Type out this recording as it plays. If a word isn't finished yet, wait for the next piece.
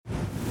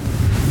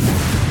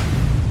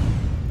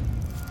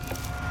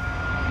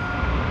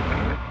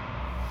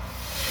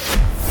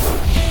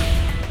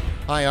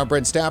Hi, I'm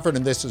Brent Stafford,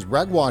 and this is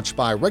RegWatch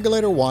by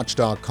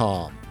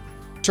RegulatorWatch.com.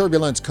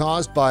 Turbulence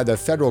caused by the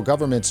federal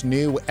government's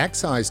new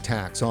excise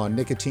tax on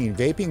nicotine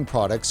vaping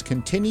products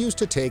continues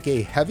to take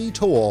a heavy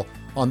toll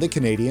on the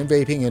Canadian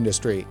vaping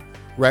industry.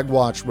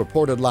 RegWatch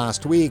reported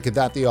last week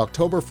that the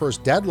October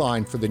 1st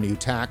deadline for the new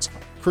tax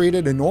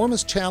created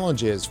enormous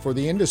challenges for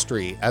the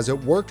industry as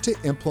it worked to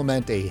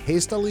implement a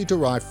hastily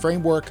derived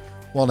framework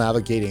while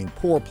navigating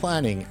poor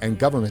planning and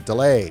government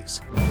delays.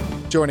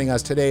 Joining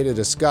us today to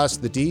discuss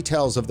the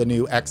details of the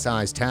new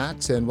excise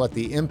tax and what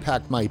the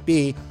impact might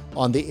be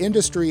on the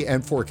industry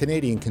and for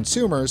Canadian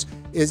consumers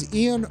is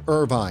Ian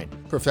Irvine,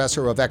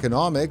 Professor of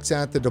Economics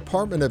at the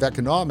Department of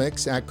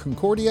Economics at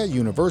Concordia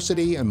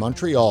University in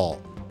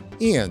Montreal.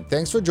 Ian,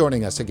 thanks for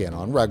joining us again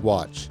on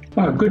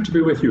RegWatch. Good to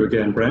be with you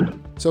again, Brent.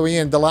 So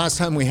Ian, the last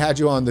time we had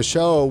you on the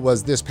show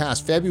was this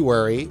past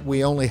February.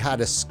 We only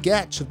had a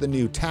sketch of the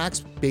new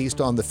tax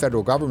based on the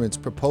federal government's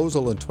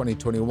proposal in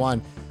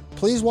 2021.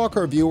 Please walk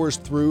our viewers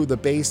through the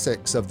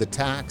basics of the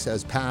tax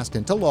as passed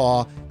into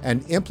law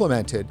and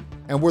implemented,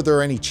 and were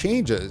there any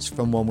changes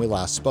from when we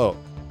last spoke?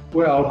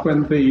 Well,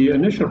 when the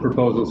initial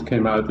proposals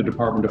came out, the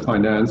Department of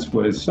Finance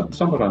was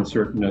somewhat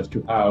uncertain as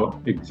to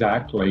how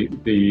exactly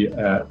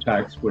the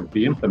tax would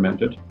be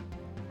implemented.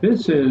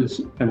 This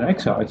is an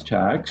excise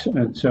tax,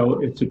 and so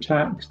it's a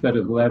tax that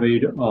is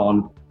levied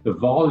on the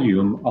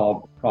volume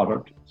of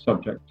product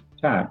subject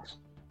to tax.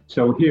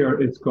 So here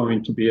it's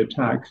going to be a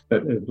tax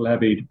that is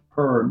levied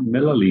per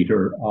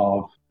milliliter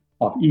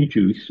of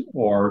e-juice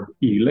or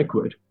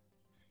e-liquid.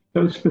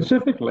 So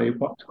specifically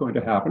what's going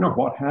to happen, or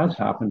what has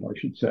happened, I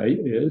should say,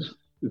 is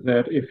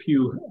that if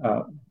you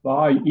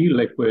buy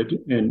e-liquid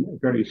in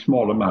very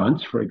small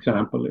amounts, for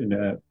example, in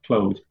a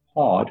closed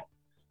pod,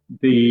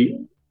 the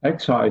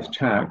excise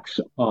tax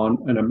on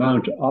an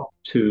amount up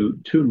to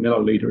 2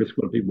 milliliters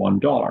will be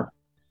 $1.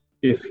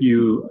 If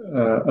you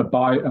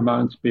buy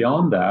amounts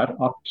beyond that,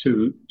 up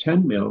to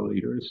 10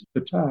 milliliters,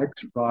 the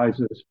tax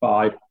rises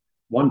by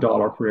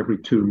 $1 for every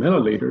 2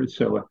 milliliters.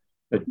 So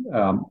a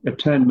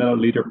 10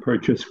 milliliter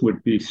purchase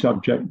would be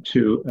subject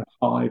to a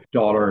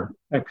 $5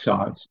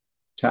 excise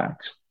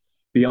tax.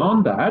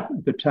 Beyond that,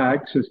 the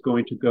tax is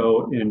going to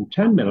go in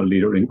 10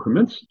 milliliter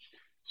increments.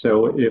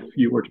 So if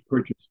you were to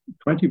purchase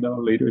 20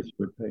 milliliters, you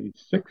would pay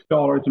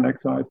 $6 in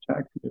excise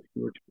tax. If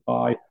you were to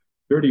buy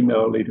 30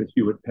 milliliters,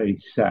 you would pay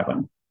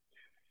 $7.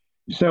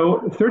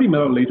 So 30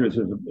 milliliters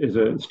is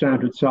a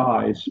standard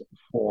size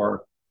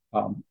for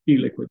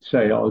e-liquid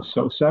sales.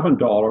 So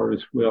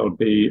 $7 will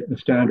be a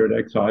standard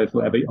excise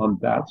levy on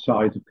that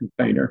size of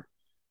container.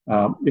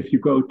 If you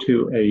go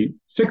to a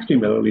 60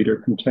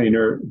 milliliter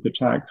container, the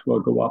tax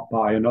will go up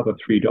by another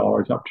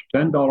 $3 up to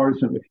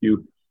 $10. And if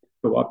you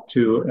go up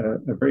to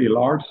a very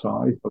large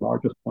size, the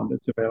largest one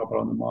that's available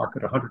on the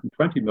market,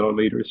 120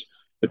 milliliters,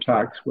 the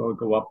tax will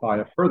go up by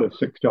a further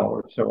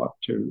 $6, so up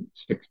to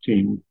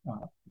 $16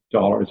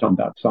 on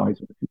that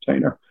size of the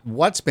container.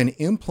 What's been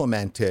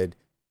implemented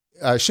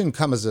shouldn't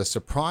come as a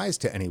surprise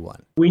to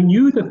anyone. We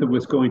knew that there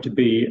was going to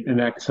be an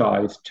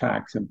excise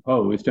tax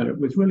imposed, and it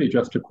was really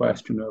just a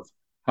question of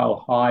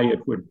how high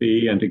it would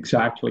be and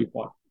exactly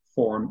what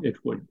form it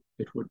would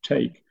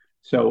take.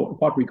 So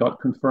what we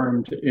got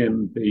confirmed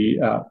in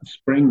the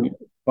spring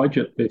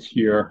budget this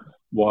year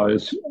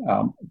was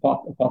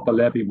what the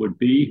levy would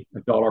be,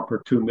 $1 per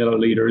 2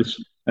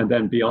 milliliters, and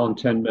then beyond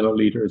 10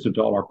 milliliters,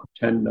 $1 per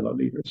 10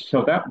 milliliters.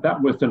 So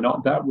that was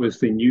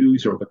the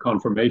news, or the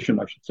confirmation,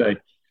 I should say,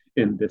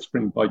 in the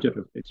spring budget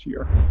of this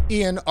year.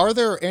 Ian, are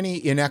there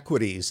any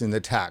inequities in the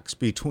tax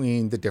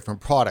between the different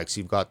products?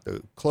 You've got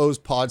the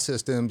closed pod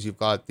systems, you've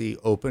got the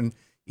open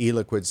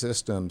e-liquid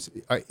systems.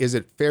 Is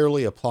it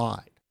fairly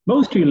applied?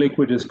 Most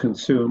e-liquid is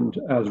consumed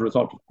as a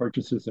result of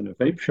purchases in a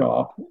vape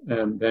shop,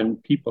 and then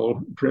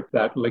people drip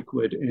that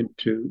liquid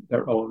into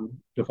their own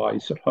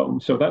device at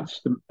home. So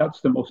that's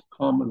the most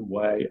common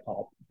way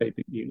of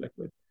vaping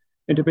e-liquid.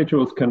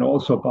 Individuals can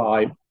also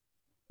buy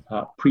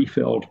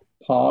pre-filled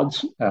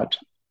pods at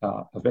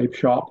a vape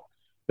shop.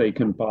 They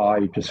can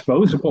buy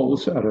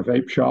disposables at a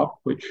vape shop,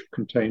 which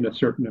contain a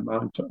certain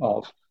amount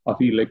of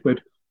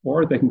e-liquid,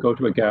 or they can go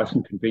to a gas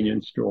and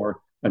convenience store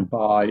and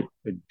buy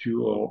a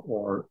Juul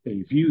or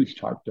a Vuse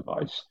type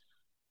device.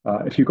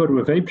 If you go to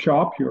a vape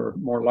shop, you're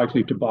more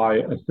likely to buy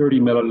a 30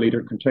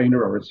 milliliter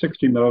container or a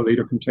 60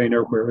 milliliter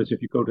container, whereas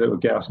if you go to a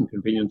gas and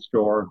convenience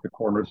store, the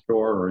corner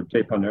store, or a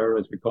dépanneur,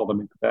 as we call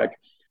them in Quebec,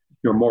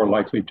 you're more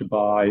likely to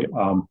buy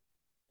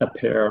a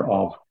pair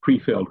of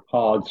pre-filled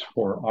pods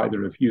for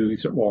either a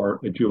Vuse or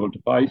a Juul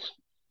device.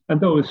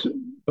 And those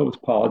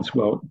pods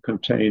will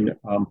contain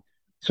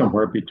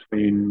somewhere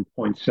between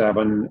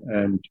 0.7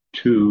 and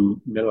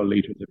 2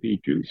 milliliters of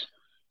e-juice.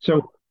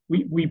 So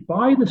we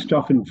buy the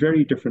stuff in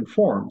very different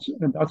forms,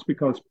 and that's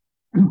because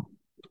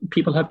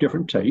people have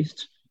different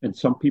tastes, and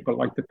some people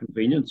like the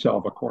convenience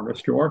of a corner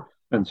store,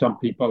 and some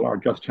people are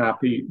just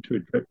happy to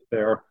drip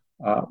their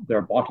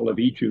bottle of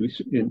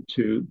e-juice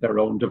into their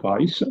own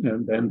device,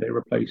 and then they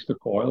replace the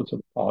coils of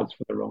the pods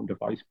for their own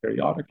device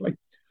periodically.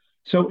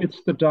 So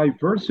it's the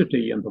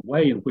diversity and the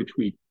way in which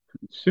we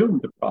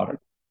consume the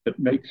product that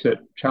makes it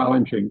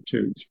challenging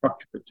to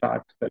structure a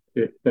tax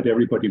that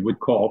everybody would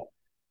call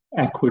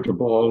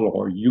equitable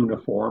or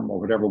uniform or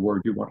whatever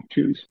word you want to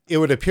choose. It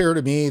would appear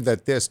to me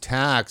that this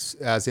tax,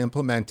 as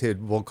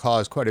implemented, will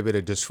cause quite a bit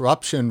of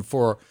disruption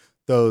for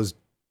those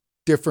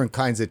different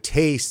kinds of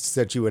tastes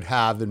that you would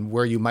have and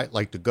where you might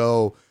like to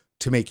go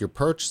to make your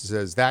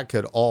purchases. That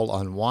could all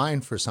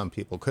unwind for some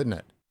people, couldn't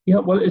it? Yeah,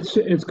 well, it's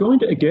going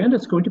to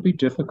it's going to be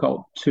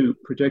difficult to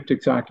predict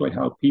exactly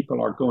how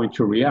people are going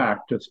to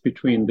react just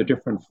between the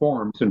different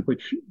forms in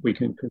which we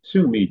can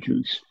consume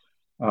e-juice.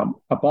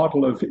 A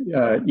bottle of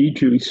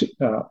e-juice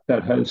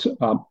that has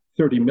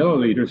 30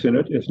 milliliters in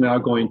it is now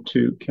going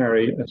to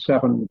carry a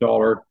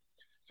 $7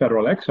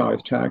 federal excise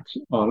tax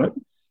on it.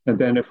 And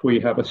then if we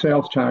have a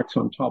sales tax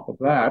on top of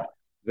that,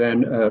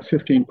 then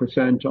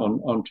 15%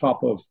 on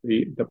top of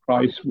the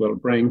price will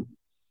bring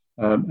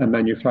a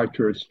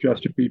manufacturer's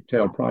suggested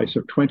retail price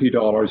of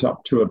 $20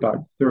 up to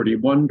about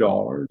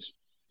 $31.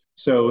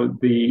 So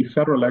the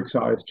federal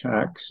excise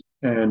tax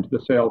and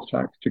the sales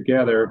tax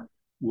together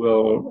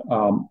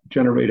will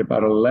generate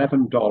about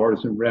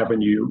 $11 in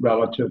revenue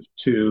relative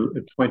to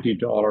a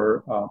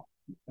 $20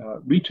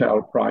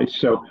 retail price.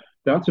 So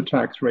that's a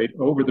tax rate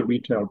over the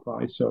retail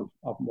price of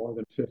more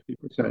than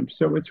 50%.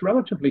 So it's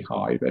relatively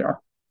high there.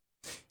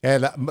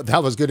 And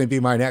that was going to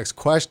be my next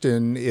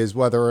question, is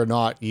whether or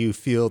not you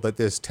feel that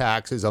this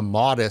tax is a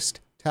modest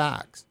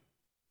tax.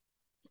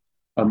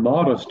 A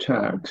modest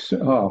tax?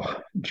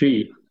 Oh,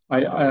 gee.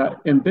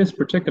 In this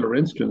particular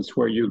instance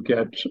where you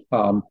get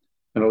an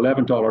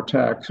 $11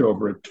 tax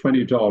over a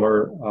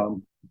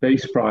 $20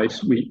 base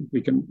price,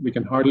 we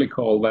can hardly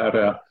call that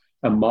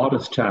a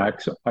modest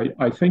tax.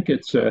 I think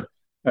it's a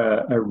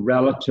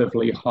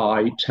relatively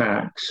high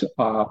tax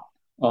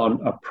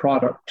on a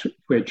product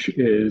which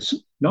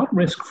is not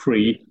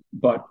risk-free,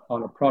 but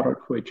on a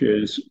product which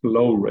is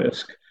low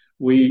risk.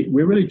 We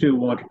really do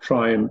want to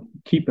try and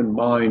keep in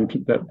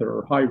mind that there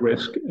are high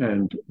risk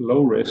and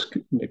low risk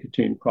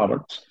nicotine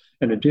products.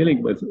 And in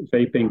dealing with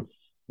vaping,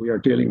 we are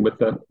dealing with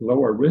a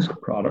lower risk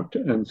product.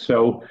 And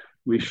so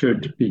we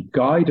should be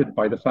guided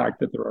by the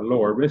fact that there are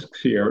lower risks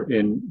here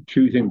in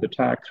choosing the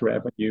tax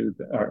revenue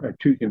or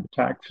choosing the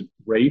tax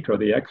rate or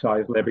the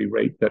excise levy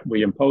rate that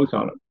we impose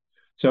on it.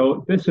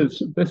 So this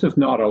is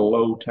not a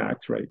low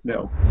tax rate,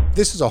 no.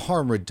 This is a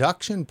harm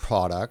reduction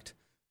product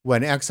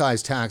when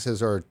excise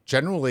taxes are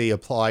generally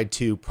applied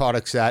to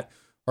products that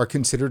are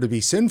considered to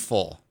be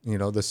sinful,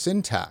 the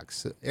sin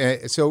tax.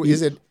 So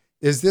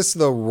is this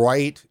the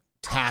right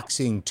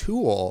taxing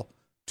tool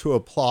to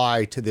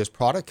apply to this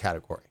product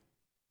category?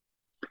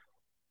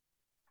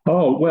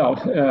 Oh, well,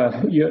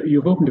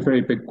 you've opened a very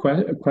big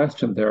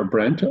question there,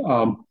 Brent.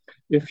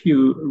 If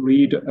you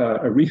read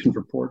a recent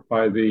report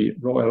by the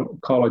Royal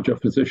College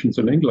of Physicians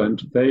in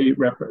England, they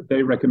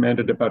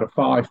recommended about a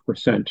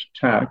 5%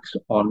 tax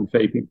on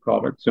vaping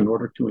products in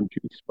order to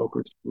induce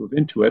smokers to move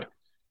into it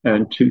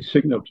and to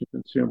signal to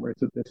consumers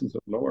that this is a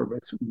lower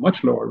risk,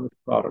 much lower risk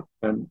product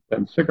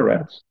than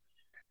cigarettes.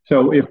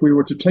 So if we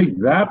were to take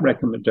that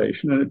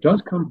recommendation, and it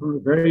does come from a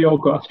very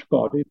august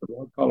body, the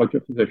Royal College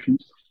of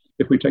Physicians,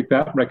 if we take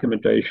that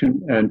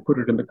recommendation and put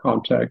it in the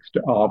context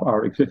of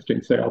our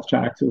existing sales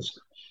taxes,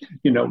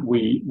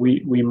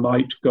 we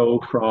might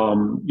go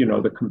from,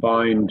 the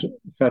combined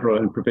federal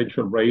and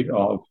provincial rate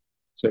of,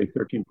 say,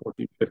 13,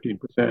 14,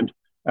 15%,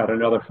 add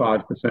another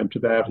 5% to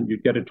that, and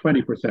you'd get a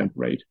 20%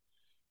 rate.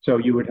 So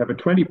you would have a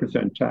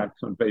 20%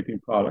 tax on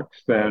vaping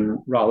products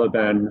then, rather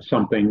than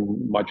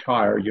something much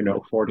higher,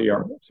 40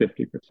 or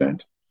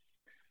 50%.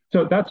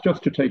 So that's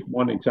just to take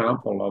one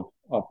example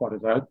of what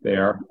is out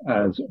there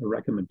as a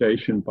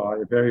recommendation by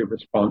a very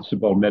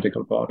responsible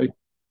medical body.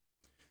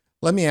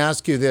 Let me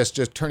ask you this,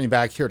 just turning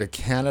back here to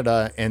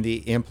Canada and the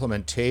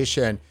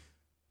implementation.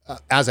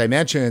 As I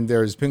mentioned,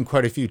 there's been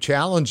quite a few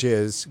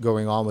challenges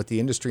going on with the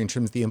industry in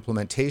terms of the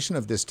implementation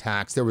of this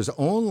tax. There was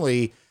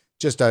only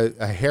just a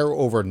hair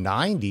over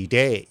 90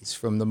 days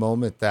from the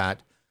moment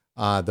that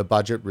the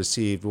budget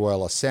received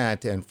royal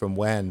assent and from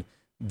when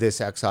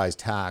this excise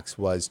tax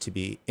was to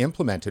be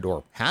implemented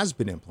or has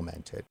been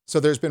implemented.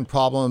 So there's been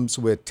problems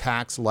with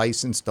tax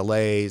license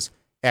delays,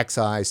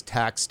 excise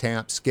tax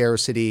stamp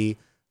scarcity,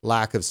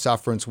 lack of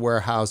sufferance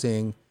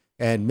warehousing,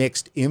 and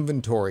mixed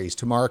inventories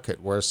to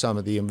market, where some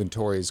of the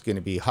inventory is going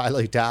to be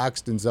highly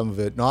taxed and some of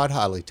it not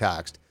highly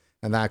taxed.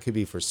 And that could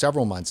be for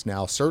several months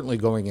now, certainly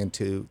going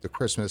into the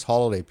Christmas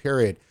holiday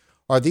period.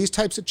 Are these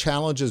types of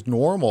challenges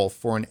normal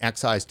for an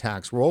excise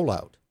tax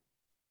rollout?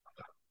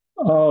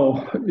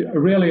 Oh,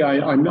 really,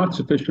 I'm not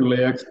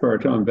sufficiently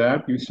expert on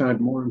that. You sound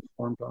more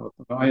informed on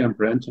it than I am,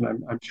 Brent, and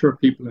I'm sure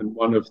people in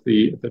one of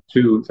the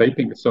two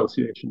vaping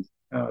associations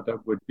that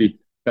would be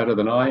better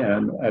than I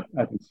am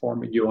at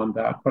informing you on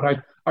that.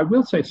 But I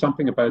will say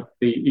something about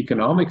the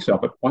economics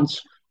of it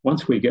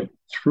once we get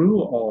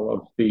through all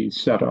of these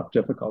setup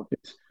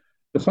difficulties.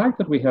 The fact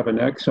that we have an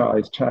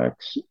excise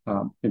tax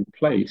in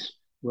place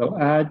will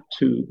add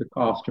to the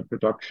cost of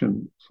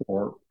production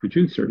for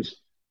producers.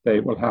 They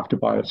will have to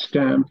buy a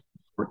stamp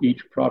for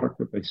each product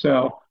that they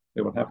sell.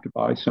 They will have to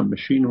buy some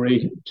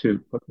machinery to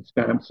put the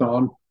stamps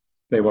on.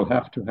 They will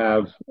have to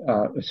have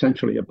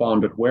essentially a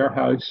bonded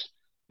warehouse.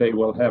 They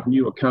will have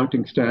new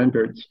accounting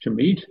standards to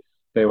meet.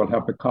 They will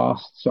have the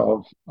costs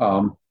of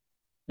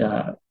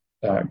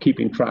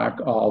keeping track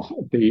of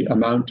the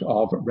amount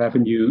of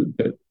revenue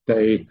that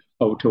they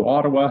owe to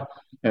Ottawa,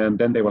 and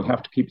then they will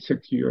have to keep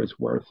 6 years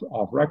worth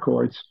of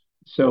records.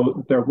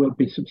 So there will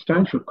be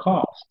substantial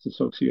costs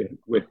associated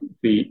with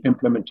the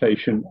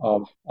implementation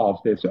of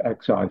this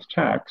excise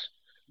tax.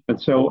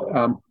 And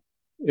so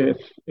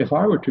if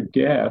I were to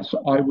guess,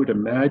 I would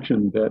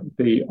imagine that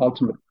the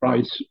ultimate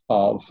price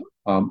of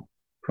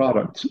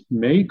products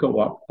may go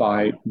up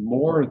by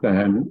more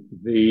than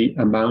the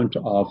amount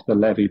of the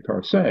levy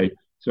per se.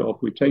 So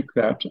if we take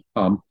that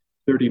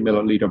 30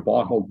 milliliter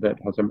bottle that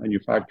has a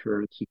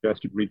manufacturer's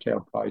suggested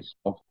retail price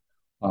of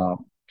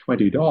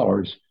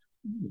 $20,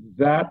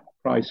 that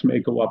price may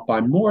go up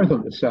by more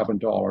than the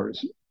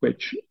 $7,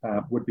 which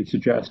would be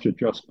suggested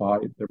just by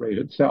the rate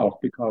itself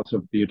because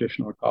of the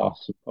additional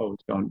costs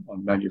imposed on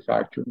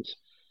manufacturers.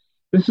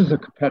 This is a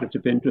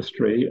competitive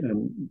industry,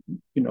 and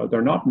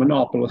they're not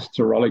monopolists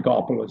or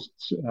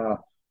oligopolists.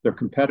 They're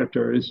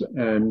competitors,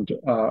 and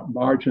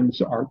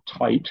margins are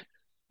tight.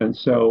 And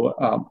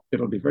so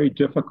it'll be very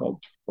difficult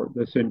for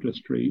this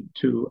industry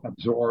to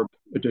absorb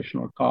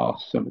additional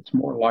costs, and it's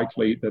more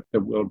likely that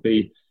there will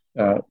be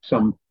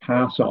some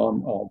pass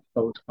on of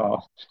those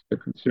costs to the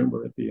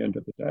consumer at the end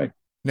of the day.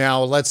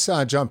 Now, let's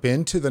jump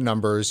into the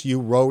numbers. You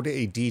wrote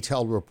a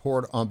detailed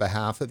report on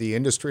behalf of the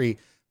industry,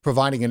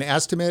 providing an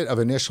estimate of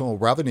initial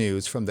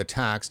revenues from the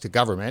tax to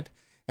government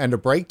and a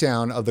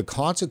breakdown of the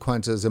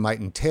consequences it might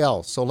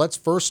entail. So let's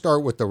first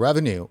start with the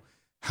revenue.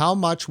 How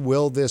much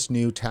will this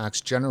new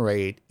tax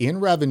generate in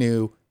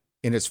revenue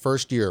in its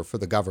first year for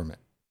the government?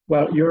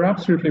 Well, you're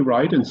absolutely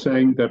right in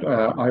saying that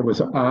I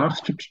was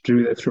asked to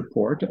do this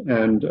report,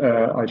 and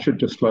I should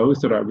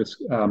disclose that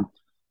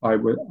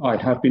I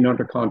have been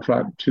under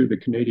contract to the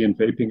Canadian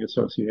Vaping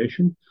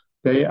Association.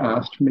 They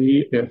asked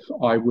me if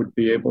I would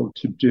be able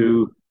to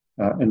do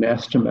an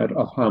estimate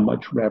of how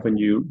much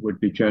revenue would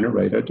be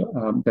generated.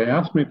 They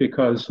asked me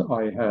because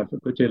I have a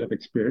good deal of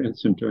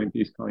experience in doing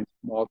these kinds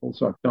of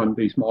models. I've done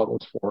these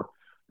models for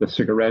the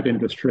cigarette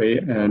industry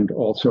and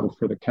also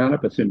for the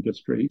cannabis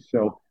industry.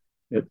 So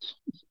it's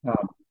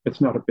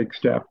not a big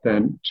step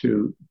then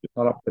to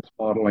develop this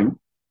modeling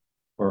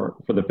for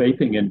the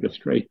vaping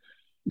industry.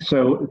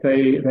 So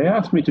they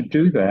asked me to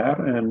do that,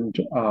 and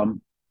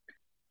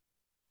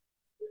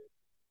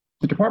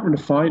the Department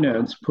of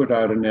Finance put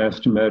out an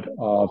estimate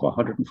of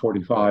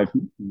 $145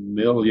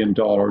 million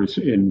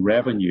in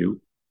revenue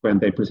when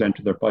they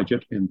presented their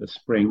budget in the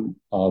spring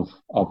of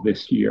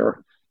this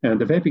year. And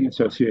the Vaping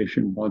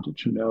Association wanted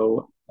to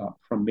know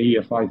from me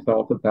if I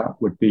thought that that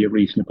would be a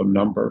reasonable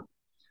number.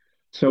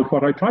 So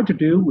what I tried to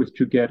do was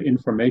to get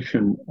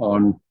information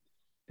on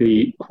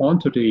the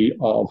quantity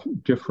of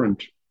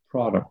different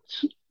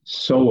products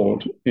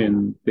sold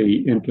in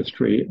the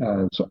industry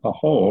as a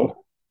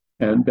whole.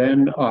 And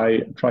then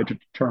I tried to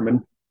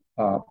determine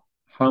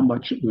how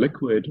much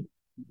liquid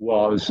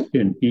was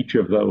in each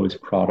of those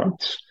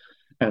products.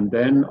 And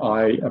then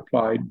I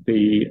applied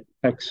the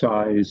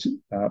excise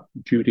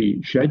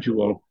duty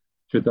schedule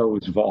to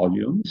those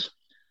volumes.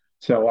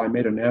 So I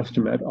made an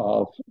estimate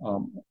of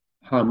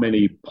how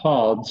many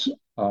pods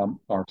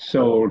are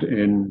sold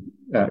in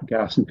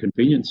gas and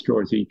convenience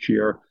stores each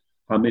year,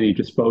 how many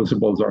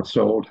disposables are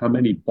sold, how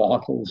many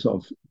bottles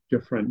of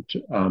different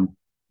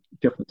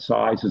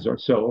sizes are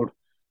sold,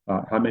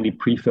 how many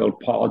pre-filled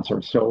pods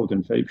are sold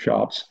in vape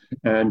shops.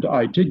 And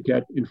I did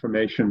get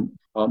information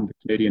from the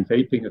Canadian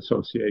Vaping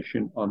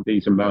Association on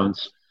these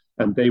amounts,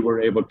 and they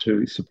were able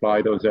to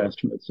supply those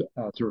estimates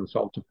as a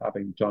result of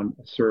having done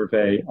a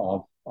survey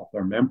of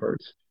their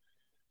members.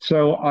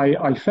 So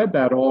I fed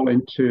that all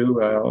into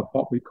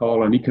what we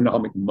call an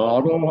economic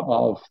model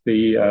of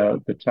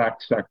the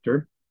tax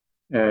sector,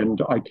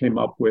 and I came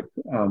up with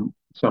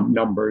some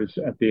numbers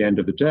at the end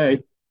of the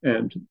day.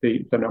 And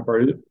the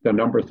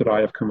numbers that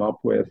I have come up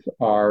with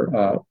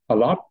are a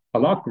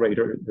lot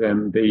greater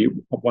than the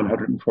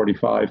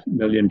 $145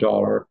 million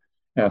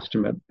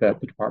estimate that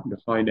the Department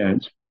of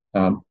Finance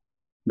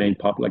made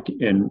public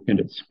in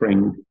its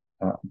spring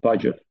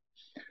budget.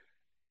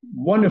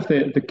 One of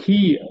the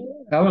key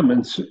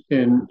elements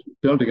in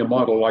building a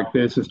model like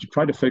this is to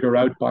try to figure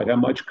out by how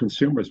much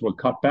consumers will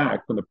cut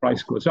back when the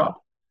price goes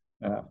up.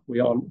 We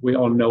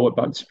all know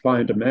about supply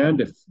and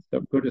demand. If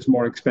the good is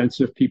more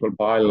expensive, people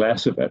buy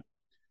less of it.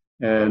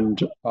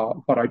 And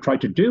what I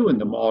tried to do in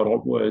the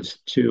model was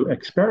to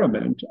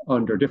experiment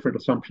under different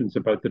assumptions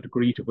about the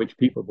degree to which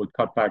people would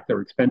cut back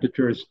their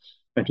expenditures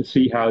and to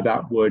see how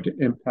that would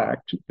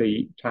impact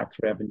the tax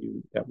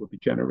revenue that would be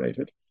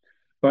generated.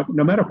 But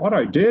no matter what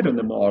I did in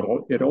the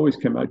model, it always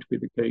came out to be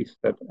the case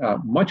that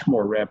much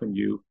more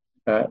revenue,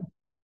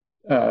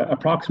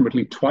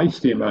 approximately twice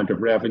the amount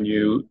of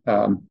revenue,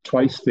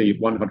 twice the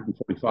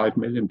 $145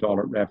 million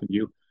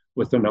revenue,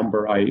 was the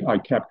number I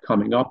kept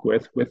coming up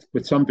with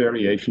some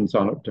variations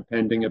on it,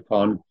 depending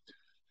upon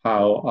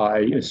how I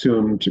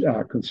assumed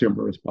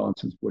consumer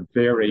responses would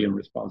vary in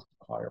response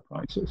to higher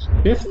prices.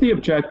 If the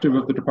objective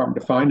of the Department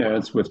of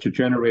Finance was to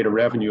generate a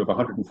revenue of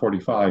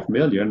 145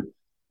 million,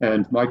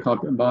 and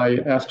my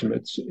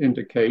estimates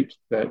indicate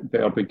that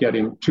they'll be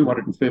getting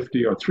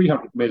 250 or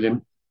 300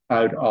 million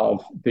out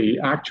of the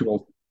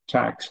actual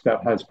tax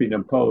that has been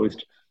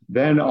imposed,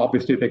 then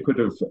obviously they could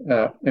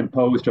have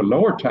imposed a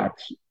lower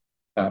tax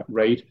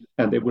rate,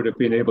 and they would have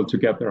been able to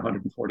get their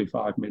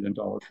 $145 million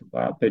from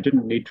that. They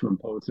didn't need to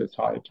impose this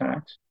high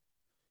tax.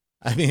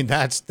 I mean,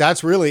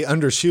 that's really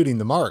undershooting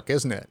the mark,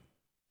 isn't it?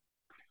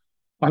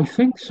 I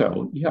think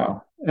so, yeah.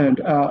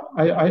 And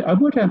I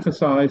would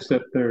emphasize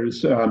that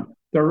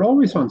there are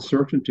always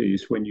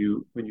uncertainties when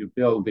you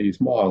build these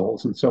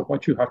models, and so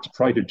what you have to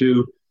try to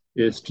do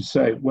is to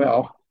say,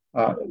 well,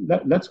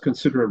 let's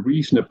consider a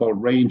reasonable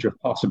range of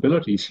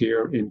possibilities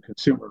here in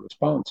consumer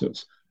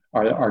responses.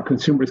 Are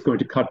consumers going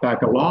to cut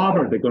back a lot?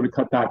 Or are they going to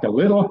cut back a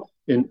little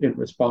in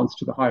response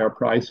to the higher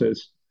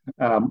prices?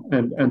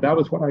 And that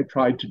was what I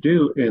tried to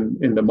do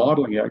in the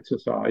modeling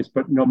exercise.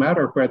 But no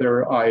matter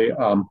whether I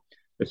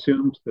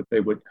assumed that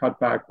they would cut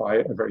back by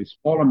a very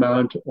small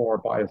amount or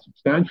by a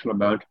substantial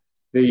amount,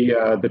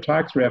 the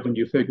tax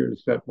revenue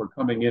figures that were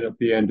coming in at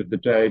the end of the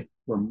day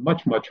were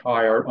much, much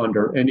higher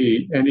under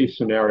any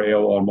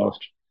scenario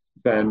almost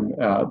than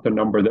the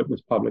number that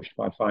was published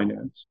by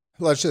finance.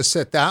 Let's just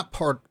set that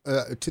part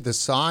to the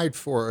side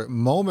for a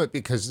moment,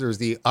 because there's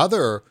the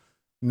other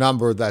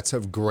number that's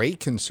of great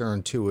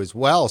concern too as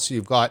well. So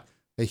you've got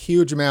a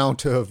huge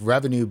amount of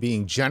revenue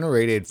being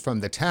generated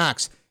from the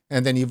tax,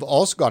 and then you've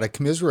also got a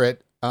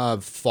commensurate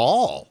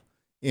fall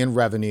in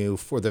revenue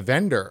for the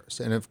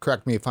vendors. And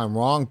correct me if I'm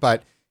wrong,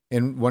 but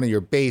in one of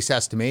your base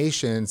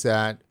estimations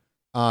that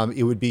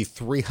it would be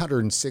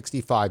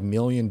 $365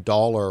 million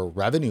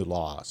revenue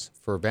loss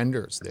for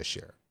vendors this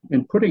year.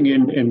 In putting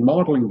in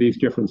modeling these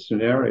different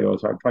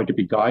scenarios, I tried to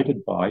be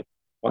guided by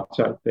what's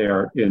out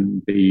there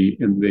in the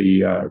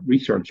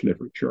research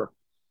literature,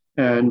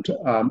 and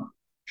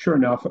sure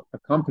enough,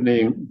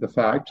 accompanying the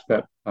fact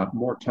that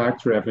more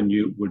tax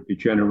revenue would be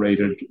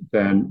generated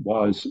than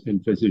was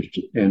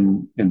envisaged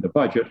in the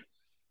budget.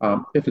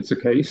 If it's the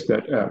case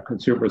that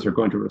consumers are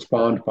going to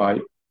respond by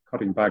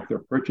cutting back their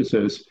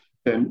purchases,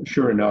 then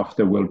sure enough,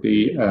 there will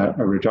be a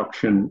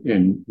reduction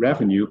in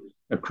revenue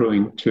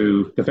accruing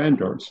to the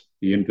vendors,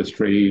 the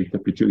industry, the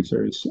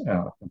producers,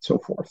 and so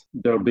forth.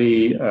 There'll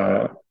be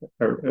a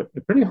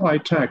pretty high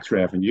tax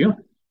revenue,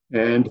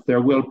 and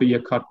there will be a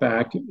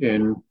cutback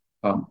in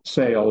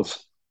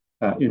sales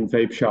in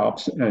vape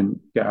shops and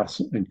gas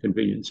and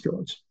convenience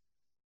stores.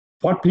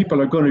 What people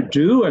are going to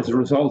do as a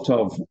result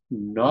of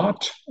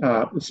not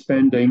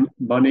spending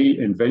money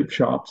in vape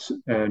shops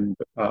and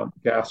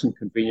gas and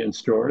convenience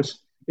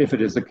stores, if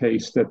it is the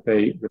case that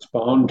they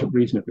respond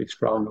reasonably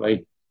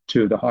strongly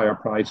to the higher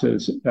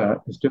prices,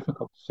 is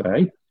difficult to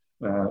say.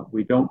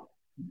 We don't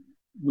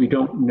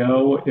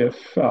know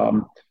if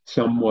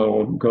some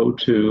will go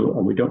to,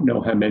 or we don't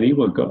know how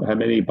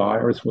many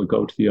buyers will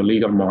go to the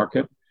illegal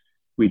market.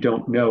 We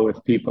don't know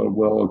if people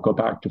will go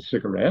back to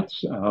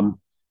cigarettes.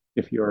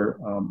 If you're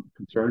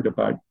concerned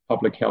about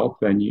public health,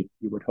 then you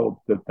would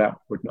hope that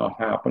would not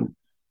happen.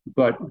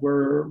 But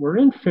we're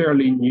in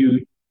fairly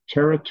new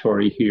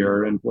territory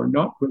here, and we're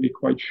not really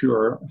quite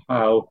sure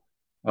how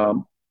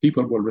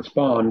people will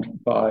respond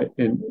by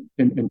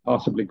in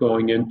possibly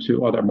going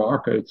into other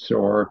markets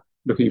or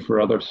looking for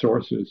other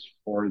sources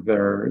for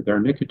their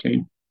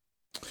nicotine.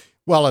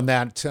 Well, and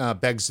that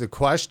begs the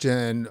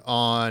question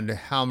on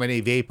how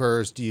many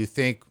vapors do you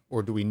think,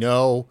 or do we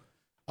know,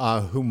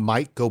 who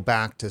might go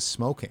back to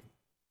smoking?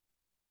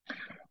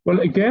 Well,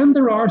 again,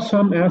 there are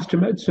some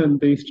estimates in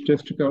the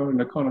statistical and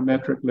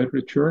econometric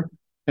literature,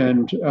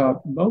 and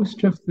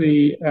most of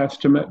the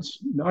estimates,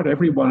 not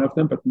every one of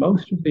them, but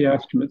most of the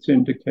estimates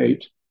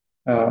indicate,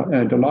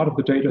 and a lot of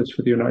the data is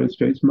for the United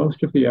States,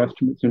 most of the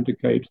estimates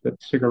indicate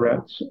that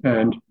cigarettes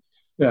and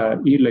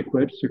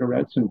e-liquid,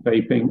 cigarettes and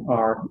vaping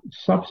are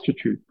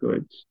substitute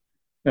goods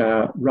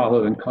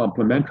rather than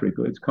complementary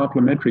goods.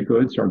 Complementary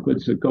goods are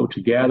goods that go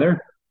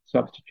together.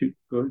 Substitute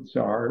goods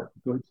are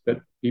goods that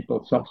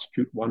people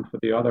substitute one for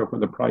the other when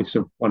the price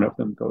of one of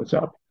them goes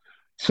up.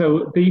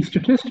 So the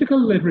statistical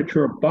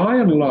literature, by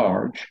and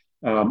large,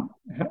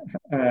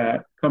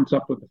 comes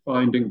up with the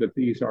finding that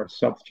these are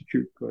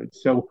substitute goods.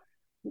 So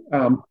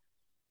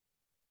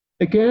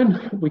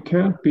again, we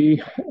can't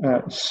be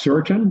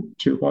certain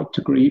to what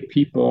degree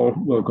people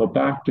will go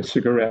back to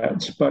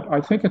cigarettes, but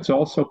I think it's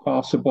also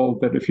possible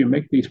that if you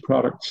make these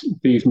products,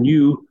 these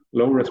new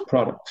low-risk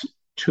products,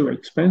 too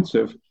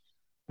expensive,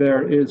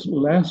 there is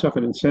less of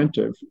an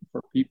incentive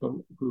for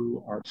people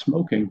who are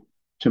smoking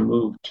to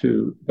move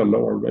to the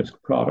lower risk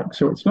product.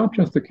 So it's not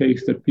just the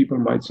case that people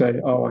might say,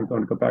 oh, I'm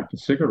going to go back to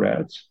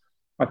cigarettes.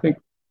 I think,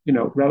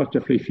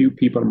 relatively few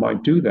people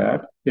might do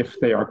that if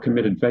they are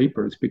committed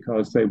vapors,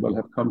 because they will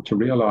have come to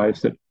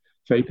realize that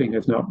vaping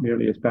is not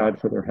nearly as bad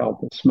for their health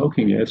as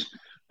smoking is.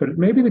 But it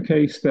may be the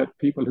case that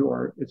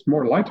it's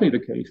more likely the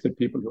case that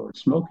people who are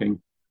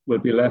smoking will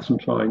be less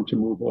inclined to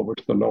move over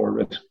to the lower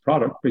risk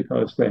product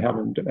because they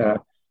haven't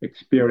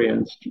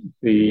experienced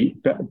the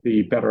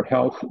better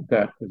health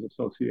that is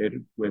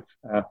associated with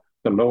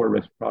the lower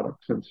risk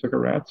products in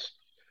cigarettes.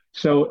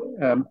 So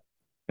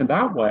in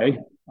that way,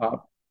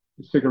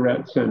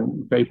 cigarettes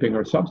and vaping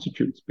are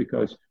substitutes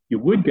because you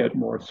would get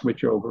more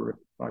switch over if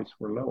the price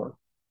were lower.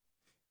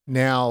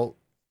 Now,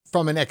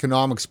 from an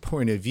economics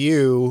point of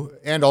view,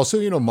 and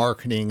also,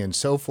 marketing and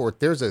so forth,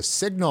 there's a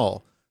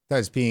signal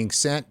that's being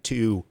sent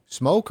to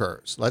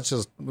smokers. Let's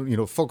just,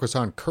 focus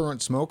on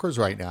current smokers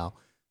right now.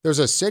 There's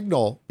a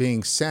signal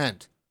being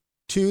sent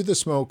to the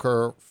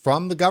smoker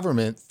from the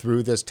government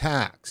through this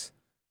tax,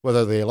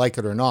 whether they like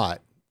it or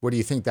not. What do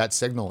you think that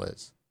signal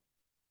is?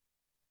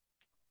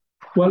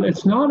 Well,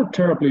 it's not a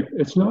terribly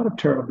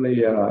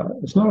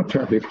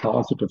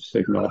positive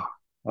signal.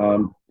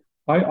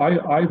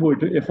 I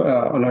would, if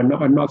and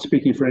I'm not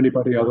speaking for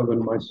anybody other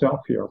than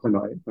myself here when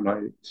I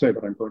say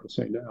what I'm going to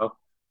say now.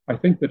 I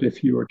think that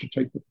if you were to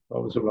take the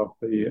proposal of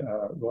the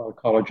Royal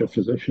College of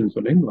Physicians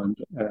in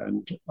England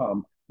and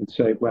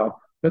say, well,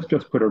 let's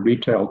just put a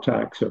retail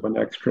tax of an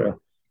extra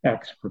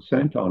X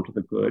percent onto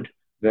the good,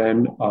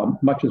 then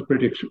much as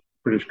British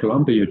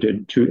Columbia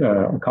did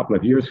a couple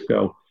of years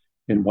ago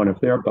in one of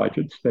their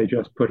budgets, they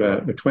just put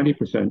a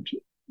 20%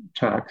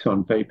 tax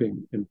on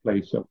vaping in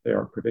place of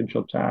their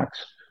provincial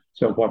tax.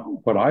 So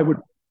what I would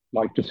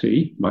like to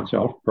see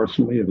myself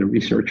personally as a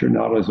researcher,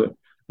 not as a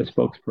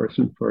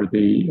spokesperson for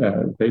the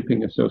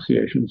vaping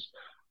associations,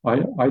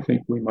 I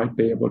think we might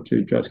be able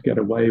to just get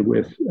away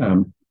with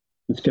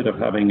instead of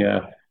having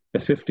a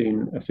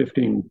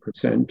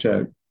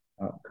 15%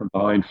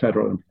 combined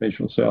federal and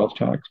provincial sales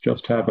tax,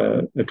 just have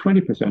a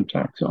 20%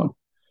 tax on.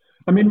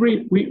 I mean,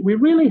 we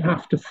really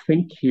have to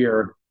think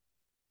here.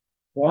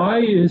 Why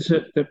is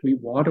it that we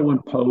want to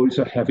impose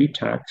a heavy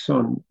tax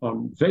on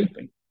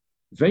vaping?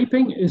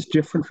 Vaping is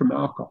different from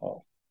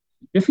alcohol.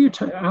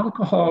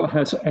 Alcohol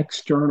has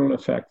external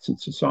effects in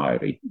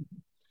society.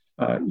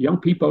 Young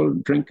people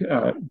drink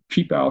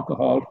cheap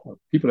alcohol, or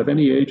people of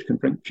any age can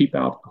drink cheap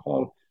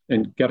alcohol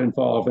and get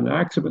involved in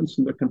accidents,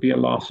 and there can be a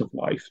loss of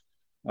life.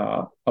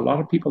 A lot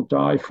of people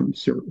die from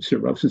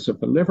cirrhosis of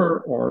the liver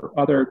or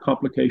other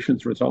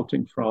complications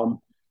resulting from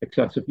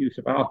excessive use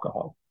of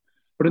alcohol.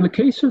 But in the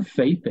case of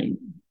vaping,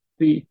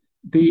 the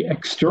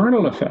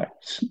external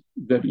effects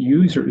that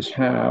users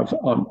have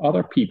on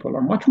other people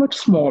are much, much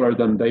smaller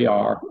than they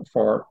are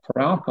for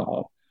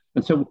alcohol.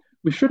 And so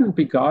we shouldn't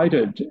be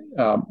guided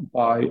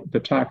by the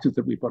taxes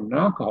that we put on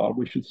alcohol.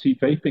 We should see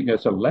vaping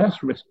as a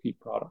less risky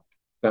product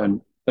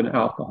than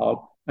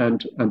alcohol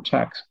and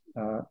tax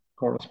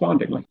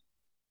correspondingly.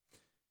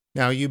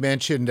 Now, you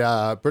mentioned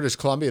British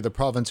Columbia, the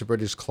province of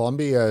British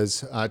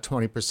Columbia's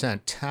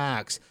 20%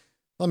 tax.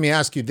 Let me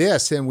ask you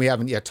this, and we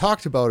haven't yet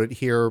talked about it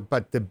here,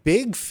 but the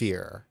big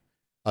fear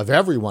of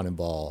everyone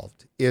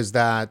involved is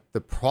that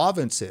the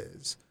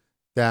provinces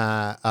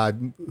that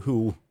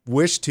who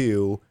wish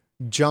to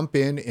jump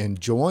in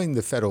and join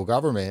the federal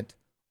government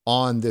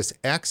on this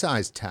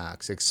excise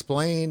tax.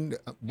 Explain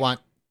what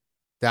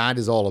that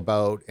is all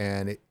about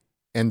and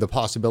the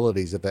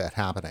possibilities of that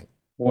happening.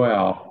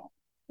 Well,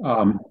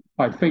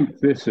 I think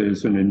this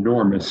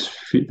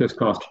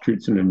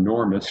constitutes an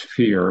enormous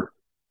fear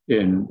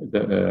in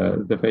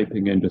the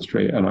vaping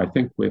industry, and I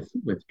think with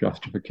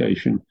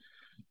justification,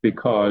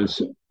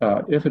 because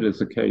if it is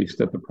the case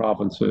that the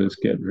provinces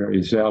get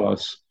very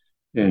zealous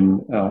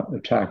in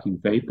attacking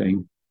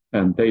vaping,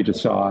 and they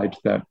decide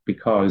that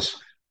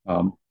because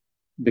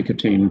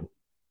nicotine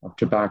or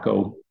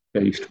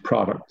tobacco-based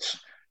products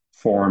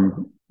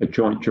form a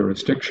joint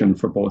jurisdiction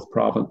for both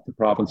the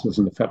provinces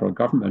and the federal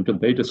government, and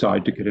they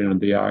decide to get in on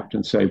the act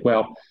and say,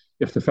 well,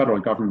 if the federal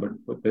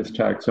government put this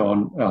tax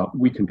on,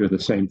 we can do the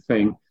same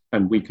thing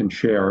and we can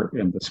share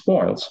in the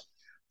spoils.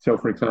 So,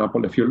 for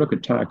example, if you look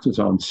at taxes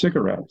on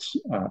cigarettes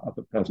at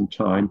the present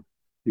time,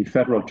 the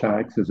federal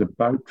tax is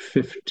about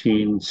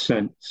 15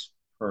 cents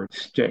per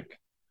stick.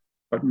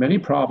 But many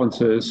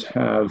provinces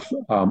have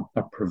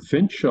a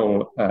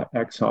provincial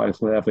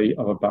excise levy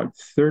of about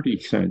 30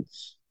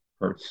 cents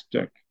per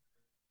stick.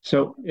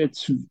 So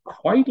it's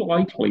quite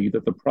likely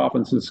that the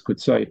provinces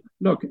could say,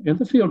 look, in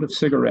the field of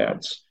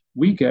cigarettes,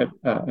 we get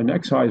an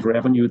excise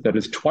revenue that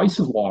is twice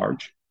as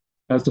large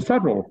as the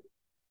federal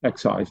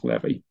excise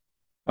levy.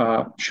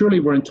 Surely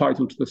we're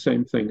entitled to the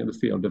same thing in the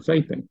field of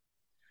vaping.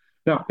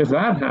 Now, if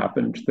that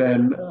happened,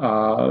 then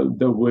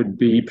there would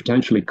be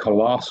potentially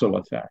colossal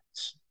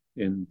effects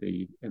in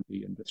the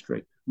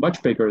industry,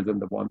 much bigger than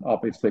the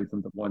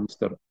ones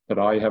that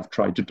I have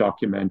tried to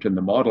document in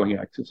the modeling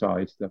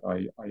exercise that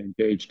I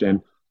engaged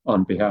in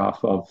on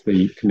behalf of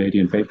the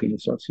Canadian Vaping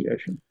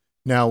Association.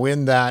 Now,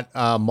 in that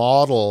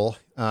model,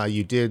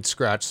 you did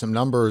scratch some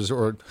numbers,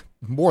 or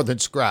more than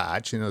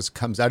scratch, it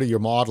comes out of your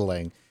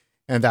modeling,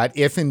 and that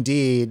if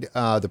indeed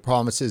the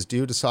provinces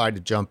do decide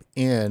to jump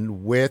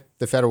in with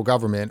the federal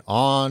government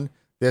on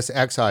this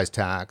excise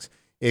tax,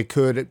 it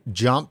could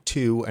jump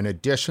to an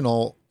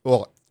additional,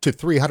 to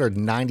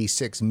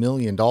 $396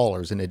 million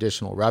in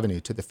additional revenue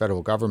to the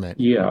federal government.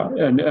 Yeah,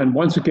 and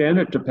once again,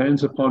 it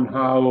depends upon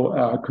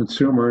how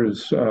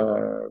consumers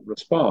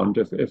respond.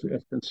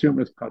 If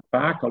consumers cut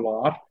back a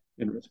lot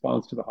in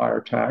response to the higher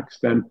tax,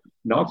 then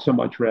not so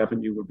much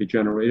revenue will be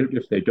generated.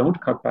 If they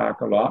don't cut back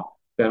a lot,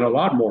 then a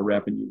lot more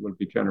revenue will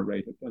be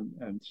generated.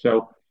 And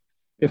so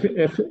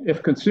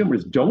if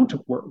consumers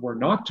were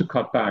not to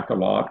cut back a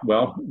lot,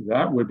 well,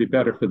 that would be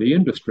better for the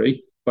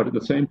industry. But at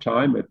the same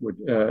time, it would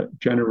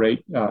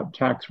generate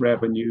tax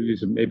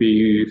revenues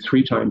maybe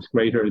 3 times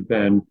greater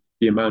than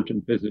the amount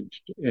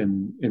envisaged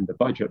in the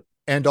budget.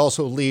 And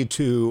also lead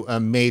to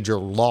a major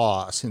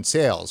loss in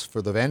sales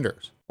for the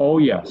vendors. Oh,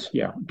 yes.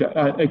 Yeah.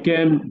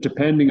 Again,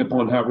 depending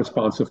upon how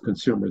responsive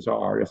consumers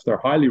are. If they're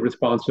highly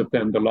responsive,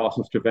 then the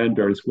losses to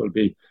vendors will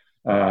be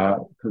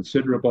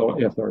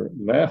considerable. If they're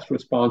less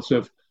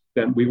responsive,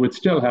 then we would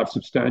still have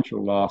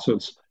substantial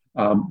losses,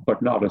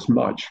 but not as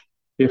much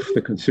if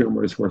the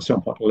consumers were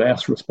somewhat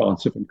less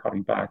responsive in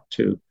cutting back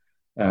to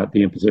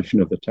the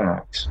imposition of the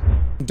tax.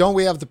 Don't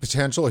we have the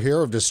potential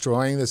here of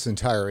destroying this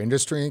entire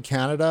industry in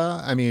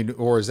Canada? I mean,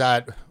 or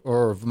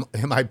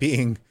am I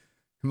being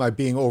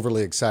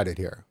overly excited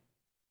here?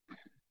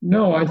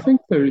 No, I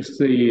think there is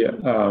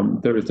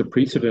the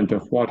precedent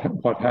of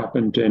what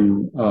happened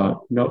in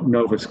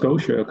Nova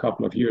Scotia a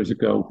couple of years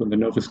ago when the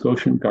Nova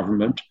Scotian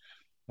government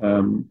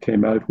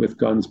came out with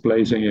guns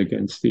blazing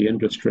against the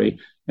industry,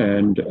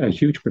 and a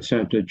huge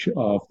percentage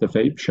of the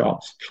vape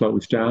shops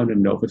closed down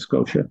in Nova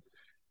Scotia.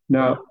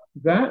 Now,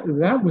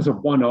 that was a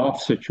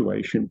one-off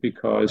situation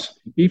because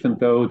even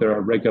though there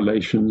are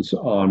regulations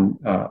on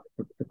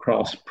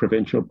across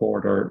provincial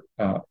border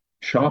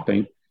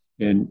shopping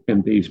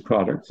in these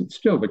products, it's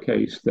still the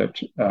case that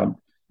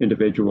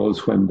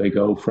individuals, when they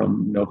go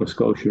from Nova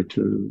Scotia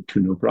to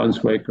New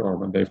Brunswick, or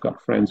when they've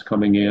got friends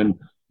coming in,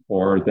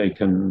 or they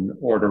can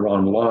order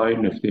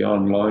online if the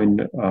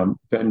online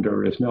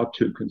vendor is not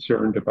too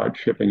concerned about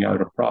shipping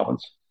out of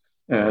province,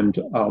 and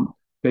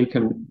they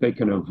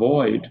can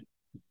avoid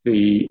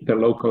the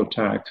local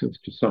taxes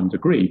to some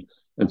degree.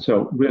 And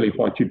so really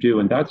what you do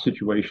in that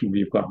situation, where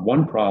you've got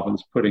one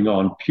province putting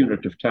on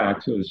punitive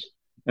taxes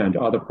and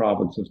other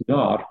provinces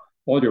not,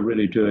 all you're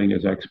really doing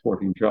is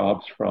exporting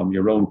jobs from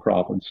your own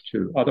province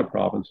to other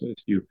provinces.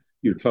 You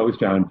close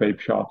down vape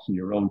shops in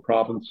your own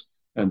province,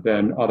 and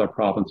then other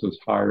provinces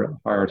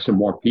hire some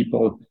more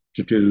people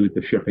to do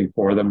the shipping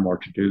for them or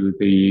to do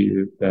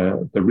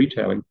the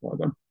retailing for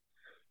them.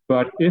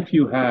 But if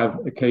you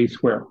have a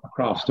case where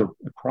across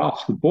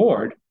the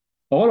board,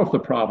 all of the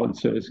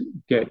provinces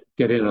get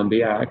in on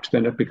the act,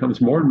 then it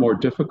becomes more and more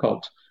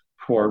difficult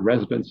for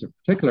residents of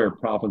particular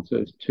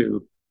provinces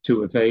to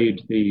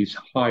evade these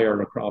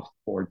higher across the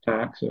board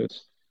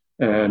taxes.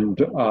 And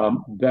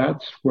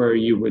that's where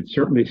you would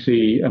certainly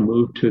see a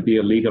move to the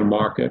illegal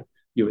market.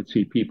 You would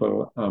see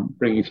people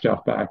bringing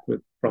stuff back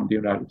from the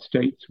United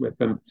States with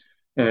them,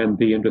 and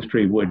the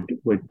industry would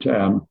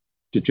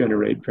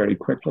degenerate very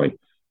quickly.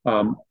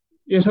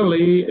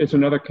 Italy is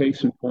another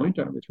case in point.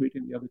 I was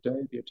reading the other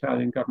day, the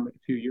Italian government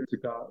a few years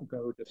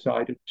ago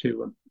decided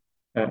to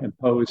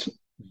impose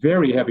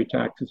very heavy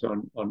taxes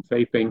on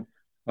vaping.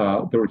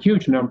 There were a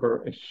huge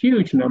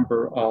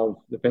number of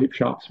the vape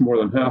shops, more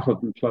than half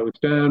of them closed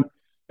down.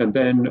 And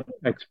then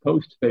ex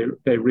post,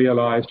 they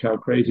realized how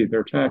crazy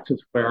their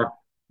taxes were,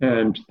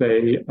 and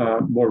they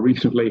more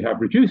recently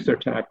have reduced their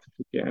taxes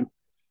again.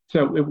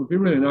 So it would be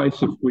really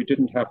nice if we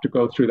didn't have to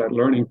go through that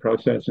learning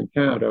process in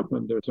Canada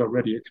when there's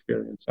already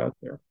experience out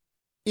there.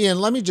 Ian,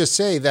 let me just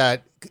say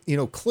that,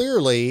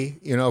 clearly,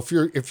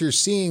 if you're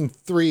seeing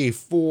 $300,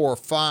 $400,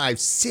 $500,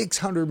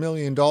 $600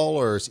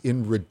 million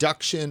in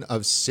reduction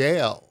of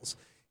sales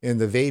in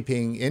the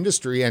vaping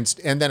industry, and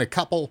then a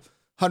couple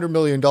 $100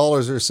 million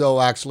or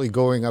so actually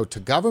going out to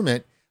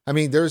government, I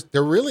mean, there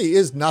really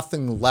is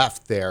nothing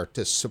left there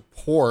to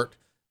support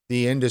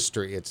the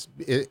industry.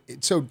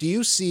 So do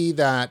you see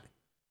that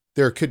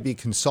there could be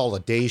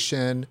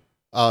consolidation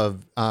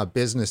of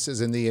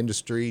businesses in the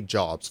industry,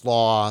 jobs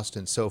lost,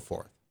 and so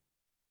forth?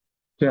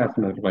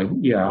 Definitely,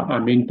 yeah. I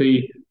mean,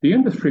 the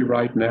industry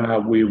right now,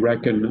 we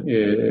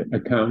reckon,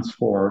 accounts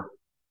for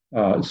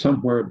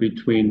somewhere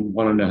between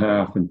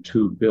 $1.5 and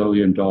 $2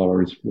 billion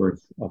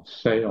worth of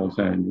sales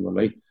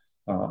annually.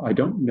 I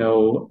don't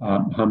know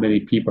how many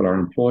people are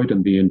employed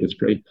in the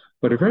industry,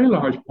 but a very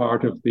large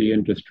part of the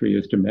industry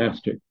is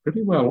domestic.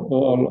 Pretty well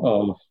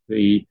all of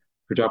the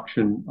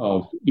production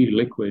of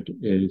e-liquid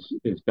is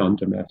done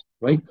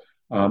domestically.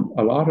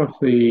 A lot of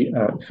the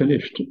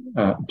finished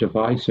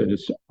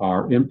devices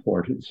are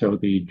imported, so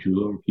the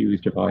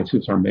dual-use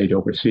devices are made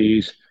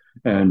overseas,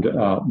 and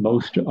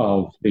most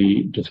of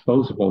the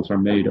disposables are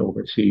made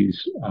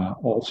overseas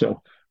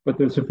also. But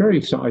there's a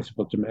very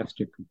sizable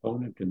domestic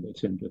component in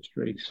this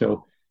industry.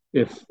 So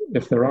if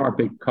there are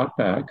big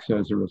cutbacks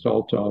as a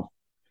result of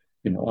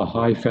a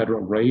high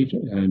federal rate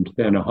and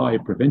then a high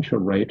provincial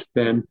rate,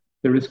 then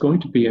there is going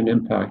to be an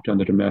impact on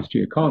the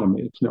domestic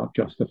economy. It's not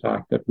just the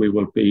fact that we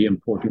will be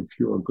importing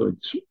fewer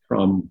goods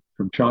from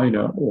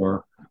China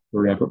or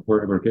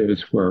wherever it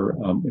is we're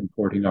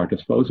importing our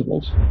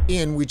disposables.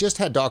 Ian, we just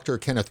had Dr.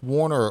 Kenneth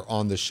Warner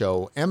on the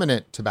show,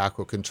 eminent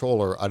tobacco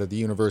controller out of the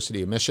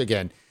University of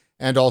Michigan.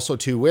 And also,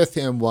 too, with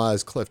him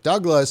was Cliff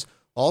Douglas,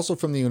 also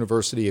from the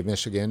University of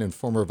Michigan and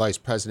former vice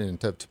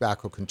president of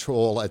tobacco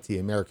control at the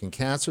American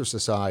Cancer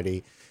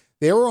Society.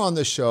 They were on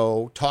the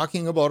show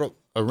talking about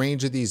a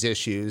range of these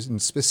issues, and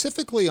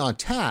specifically on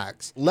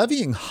tax.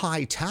 Levying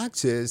high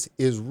taxes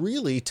is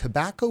really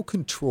tobacco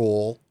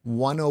control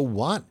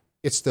 101.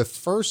 It's the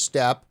first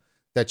step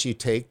that you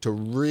take to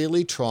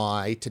really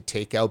try to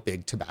take out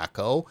big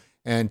tobacco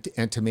and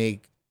to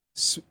make,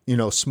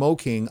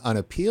 smoking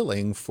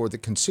unappealing for the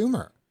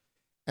consumer.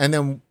 And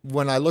then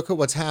when I look at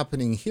what's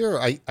happening here,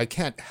 I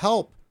can't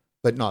help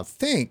but not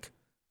think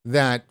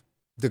that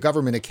the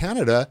government of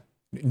Canada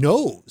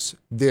knows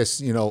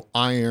this,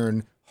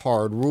 iron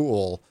hard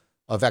rule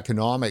of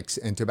economics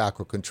and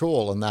tobacco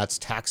control, and that's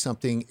tax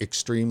something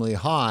extremely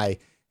high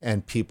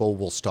and people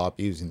will stop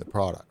using the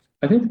product.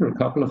 I think there are a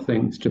couple of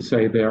things to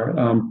say there.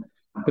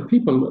 The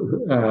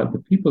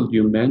people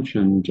you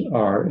mentioned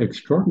are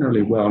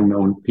extraordinarily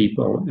well-known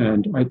people,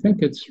 and I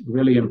think it's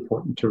really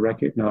important to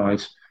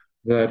recognize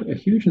that a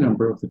huge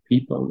number of the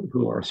people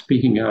who are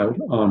speaking out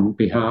on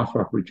behalf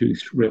of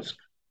reduced risk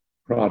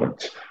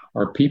products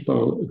are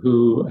people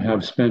who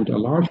have spent a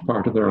large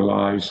part of their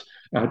lives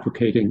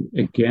advocating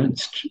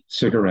against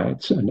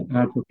cigarettes and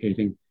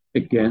advocating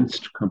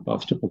against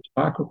combustible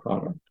tobacco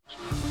products.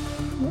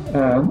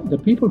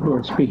 The people who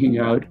are speaking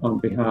out on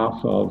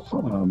behalf of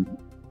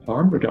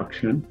harm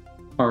reduction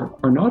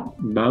are not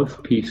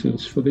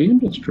mouthpieces for the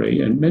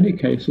industry. In many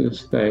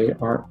cases, they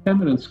are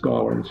eminent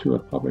scholars who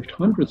have published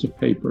hundreds of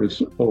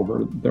papers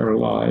over their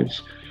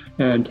lives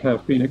and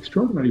have been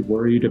extraordinarily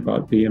worried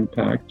about the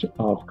impact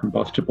of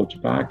combustible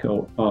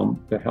tobacco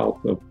on the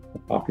health of the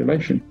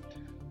population.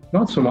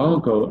 Not so long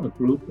ago, a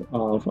group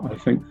of, I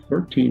think,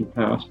 13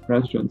 past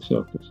presidents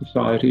of the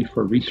Society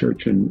for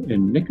Research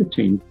in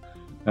Nicotine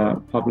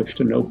published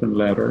an open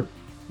letter,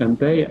 and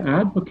they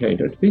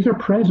advocated, these are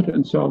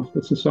presidents of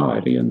the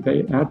society, and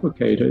they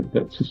advocated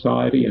that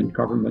society and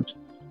government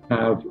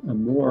have a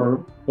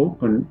more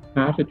open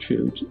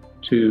attitude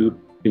to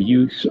the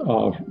use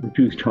of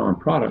reduced harm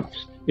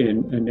products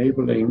in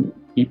enabling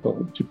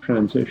people to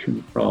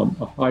transition from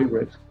a high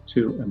risk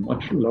to a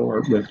much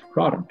lower risk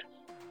product.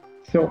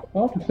 So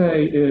all to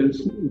say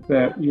is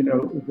that,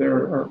 there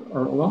are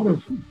a lot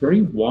of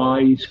very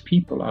wise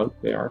people out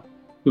there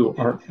who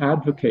are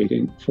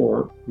advocating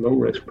for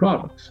low-risk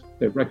products.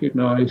 They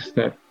recognize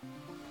that,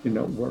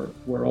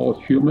 we're all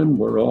human,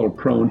 we're all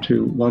prone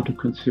to want to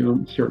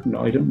consume certain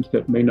items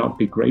that may not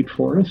be great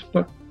for us,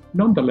 but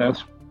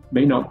nonetheless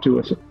may not do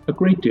us a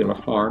great deal of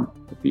harm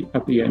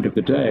at the end of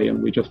the day,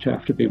 and we just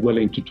have to be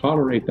willing to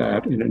tolerate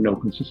that in an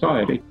open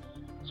society.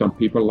 Some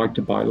people like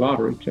to buy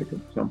lottery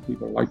tickets. Some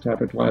people like to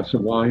have a glass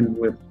of wine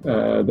with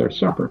their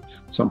supper.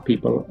 Some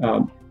people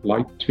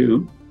like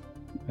to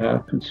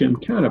consume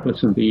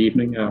cannabis in the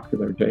evening after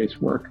their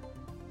day's work.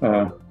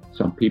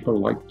 Some people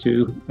like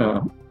to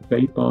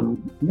vape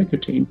on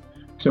nicotine.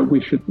 So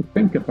we should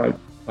think about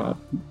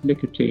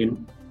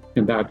nicotine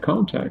in that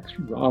context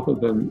rather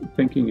than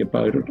thinking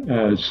about it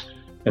as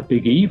a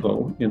big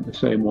evil in the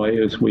same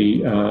way as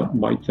we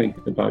might think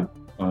about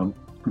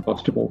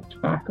combustible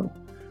tobacco.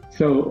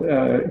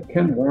 So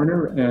Ken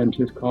Warner and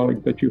his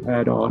colleague that you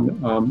had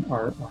on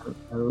are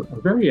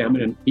very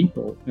eminent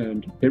people,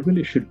 and they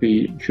really should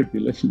be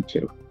listened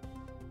to.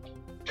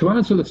 To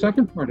answer the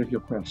second part of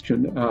your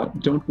question,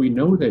 don't we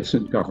know this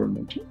in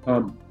government?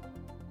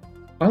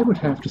 I would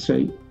have to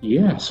say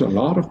yes. A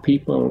lot of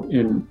people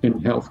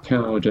in Health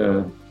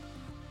Canada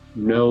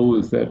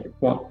know that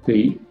what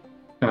the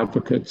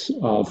advocates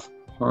of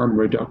harm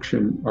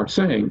reduction are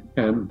saying,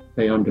 and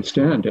they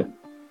understand it.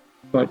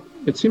 But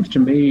it seems to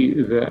me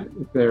that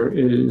there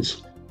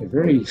is a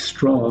very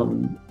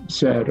strong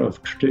set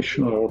of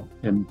traditional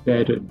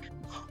embedded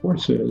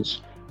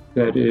forces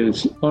that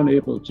is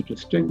unable to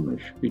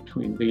distinguish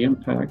between the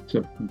impacts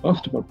of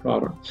combustible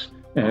products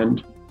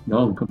and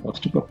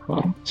non-combustible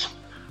products.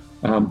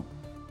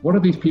 What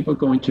are these people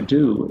going to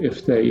do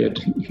if they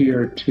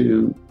adhere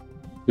to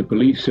the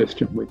belief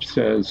system which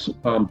says,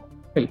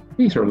 hey,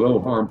 these are low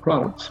harm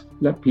products,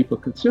 let people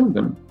consume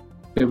them?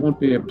 They won't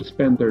be able to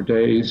spend their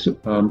days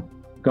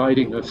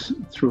guiding us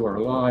through our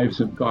lives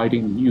and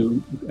guiding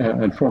new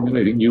and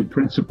formulating new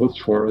principles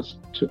for us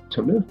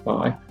to live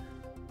by.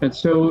 And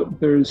so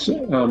there's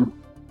an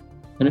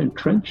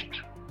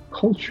entrenched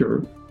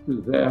culture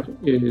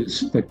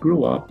that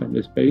grew up and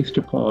is based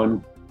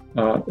upon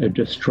a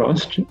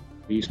distrust,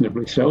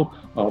 reasonably so,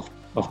 of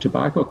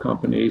tobacco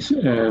companies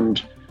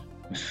and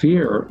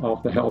fear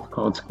of the health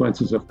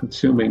consequences of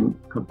consuming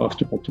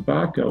combustible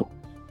tobacco.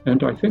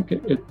 And I think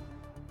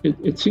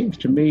it seems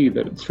to me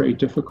that it's very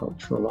difficult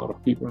for a lot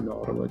of people in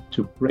Ottawa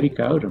to break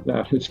out of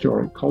that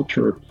historic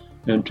culture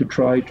and to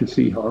try to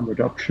see harm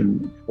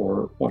reduction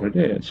for what it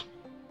is.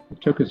 It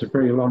took us a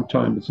very long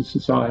time as a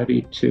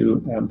society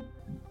to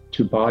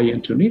buy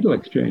into needle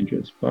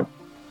exchanges, but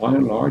by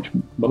and large,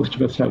 most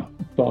of us have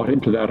bought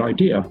into that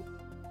idea.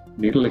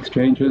 Needle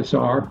exchanges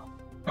are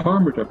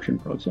harm reduction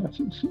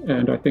processes,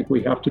 and I think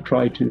we have to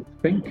try to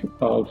think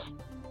of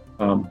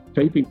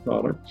vaping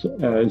products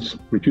as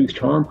reduced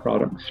harm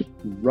products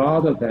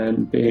rather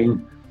than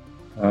being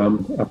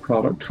a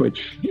product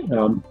which,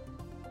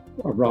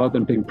 rather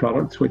than being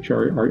products which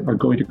are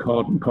going to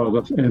cause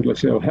us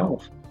endless ill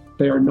health,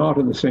 they are not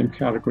in the same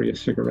category as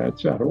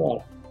cigarettes at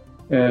all.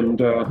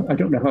 And I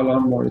don't know how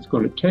long more it's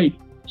going to take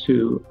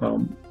to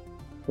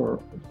for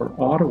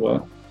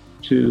Ottawa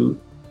to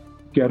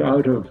get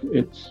out of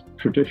its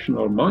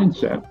traditional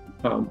mindset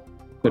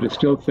that is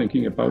still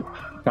thinking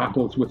about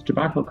battles with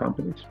tobacco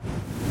companies.